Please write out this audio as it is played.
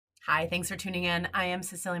Hi, thanks for tuning in. I am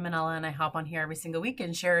Cecilia Manella, and I hop on here every single week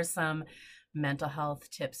and share some mental health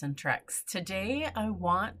tips and tricks. Today, I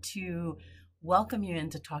want to welcome you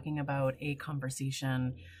into talking about a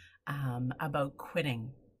conversation about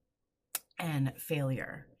quitting and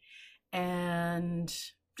failure. And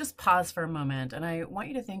just pause for a moment, and I want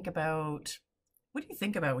you to think about, what do you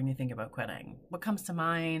think about when you think about quitting? What comes to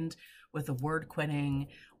mind with the word quitting?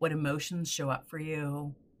 What emotions show up for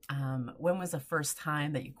you? When was the first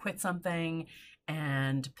time that you quit something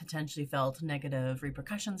and potentially felt negative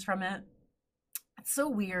repercussions from it? It's so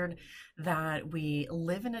weird that we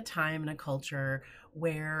live in a time and a culture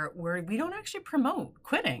where we don't actually promote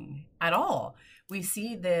quitting at all. We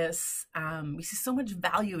see this, we see so much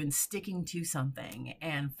value in sticking to something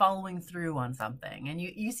and following through on something. And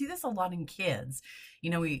you see this a lot in kids. You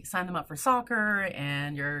know, we sign them up for soccer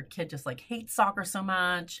and your kid just like hates soccer so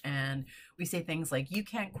much. And we say things like, you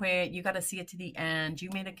can't quit, you got to see it to the end, you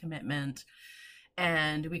made a commitment.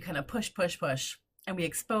 And we kind of push, and we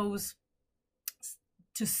expose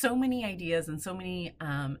to so many ideas and so many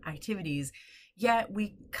activities, yet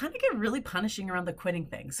we kind of get really punishing around the quitting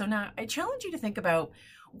thing. So now I challenge you to think about,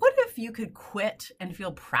 what if you could quit and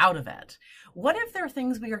feel proud of it? What if there are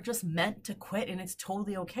things we are just meant to quit and it's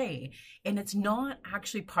totally okay and it's not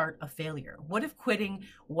actually part of failure? What if quitting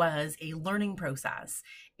was a learning process,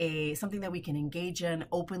 something that we can engage in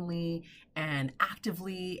openly and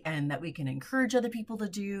actively, and that we can encourage other people to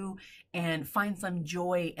do and find some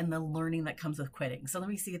joy in the learning that comes with quitting? So let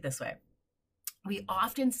me see it this way. We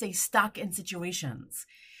often stay stuck in situations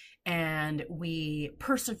and we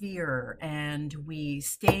persevere and we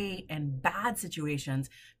stay in bad situations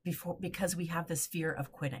because we have this fear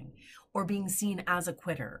of quitting or being seen as a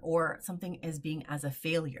quitter or something as being as a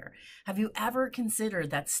failure. Have you ever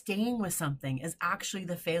considered that staying with something is actually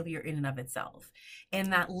the failure in and of itself,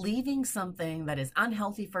 and that leaving something that is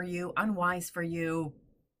unhealthy for you, unwise for you,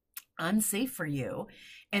 unsafe for you,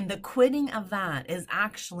 and the quitting of that is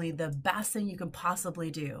actually the best thing you can possibly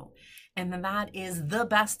do, and that is the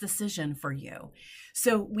best decision for you?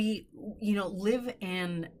 So we live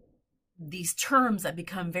in these terms that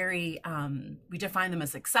become very we define them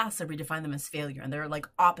as success or we define them as failure, and they're like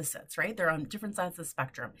opposites, right? They're on different sides of the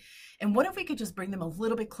spectrum. And what if we could just bring them a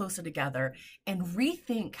little bit closer together and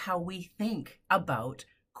rethink how we think about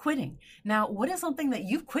quitting? Now, what is something that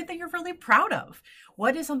you've quit that you're really proud of?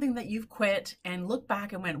 What is something that you've quit and look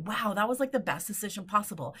back and went, wow, that was like the best decision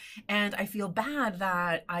possible, and I feel bad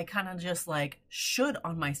that I kind of just like should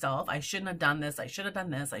on myself. I shouldn't have done this, I should have done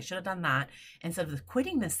this, I should have done that, instead of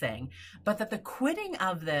quitting this thing. But that the quitting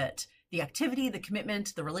of it, the activity, the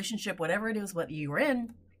commitment, the relationship, whatever it is what you were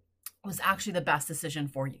in, was actually the best decision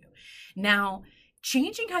for you. Now,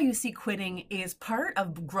 changing how you see quitting is part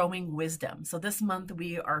of growing wisdom. So this month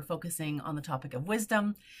we are focusing on the topic of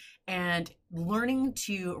wisdom and learning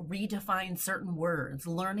to redefine certain words,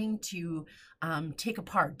 learning to take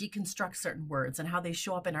apart, deconstruct certain words and how they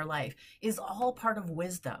show up in our life is all part of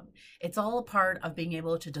wisdom. It's all a part of being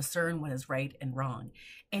able to discern what is right and wrong.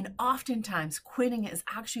 And oftentimes quitting is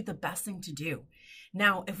actually the best thing to do.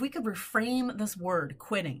 Now, if we could reframe this word,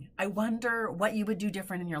 quitting, I wonder what you would do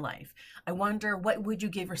different in your life. I wonder, what would you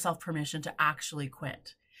give yourself permission to actually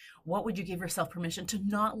quit? What would you give yourself permission to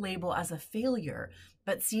not label as a failure,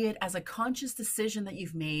 but see it as a conscious decision that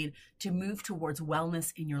you've made to move towards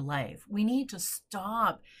wellness in your life? We need to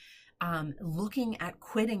stop looking at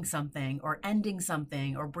quitting something or ending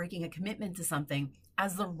something or breaking a commitment to something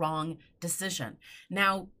as the wrong decision.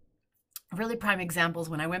 Now, really prime examples,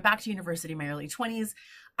 when I went back to university in my early 20s,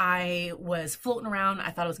 I was floating around. I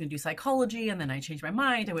thought I was going to do psychology, and then I changed my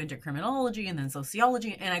mind. I went to criminology and then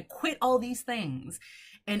sociology, and I quit all these things.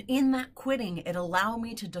 And in that quitting, it allowed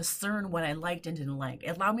me to discern what I liked and didn't like.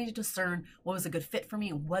 It allowed me to discern what was a good fit for me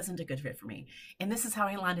and wasn't a good fit for me. And this is how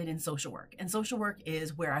I landed in social work. And social work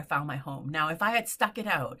is where I found my home. Now, if I had stuck it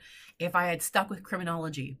out, if I had stuck with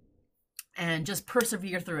criminology and just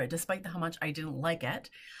persevere through it, despite how much I didn't like it,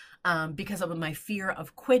 because of my fear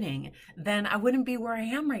of quitting, then I wouldn't be where I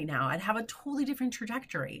am right now. I'd have a totally different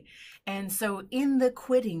trajectory. And so in the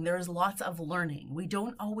quitting, there's lots of learning. We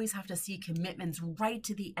don't always have to see commitments right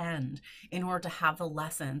to the end in order to have the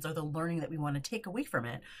lessons or the learning that we want to take away from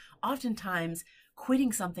it. Oftentimes,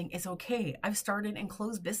 quitting something is okay. I've started and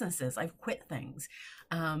closed businesses. I've quit things.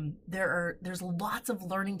 There's lots of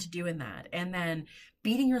learning to do in that. And then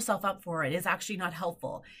beating yourself up for it is actually not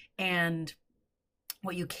helpful. And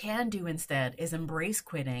What you can do instead is embrace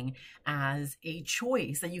quitting as a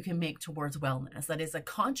choice that you can make towards wellness. That is a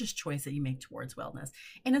conscious choice that you make towards wellness.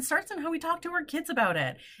 And it starts in how we talk to our kids about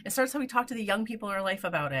it. It starts how we talk to the young people in our life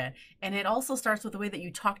about it. And it also starts with the way that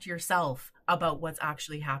you talk to yourself about what's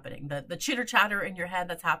actually happening. The chitter chatter in your head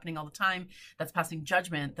that's happening all the time, that's passing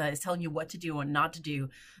judgment, that is telling you what to do and not to do.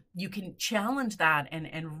 You can challenge that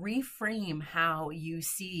and reframe how you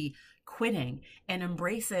see quitting and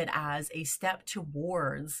embrace it as a step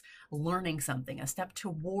towards learning something, a step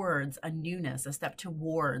towards a newness, a step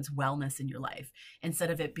towards wellness in your life,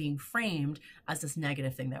 instead of it being framed as this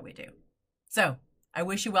negative thing that we do. So I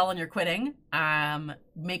wish you well on your quitting.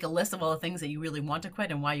 Make a list of all the things that you really want to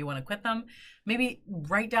quit and why you want to quit them. Maybe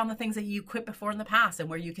write down the things that you quit before in the past and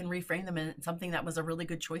where you can reframe them in something that was a really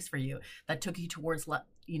good choice for you, that took you towards,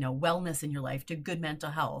 wellness in your life, to good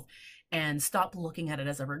mental health. And stop looking at it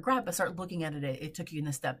as a regret, but start looking at it. It took you in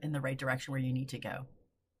the step in the right direction where you need to go.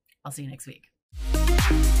 I'll see you next week.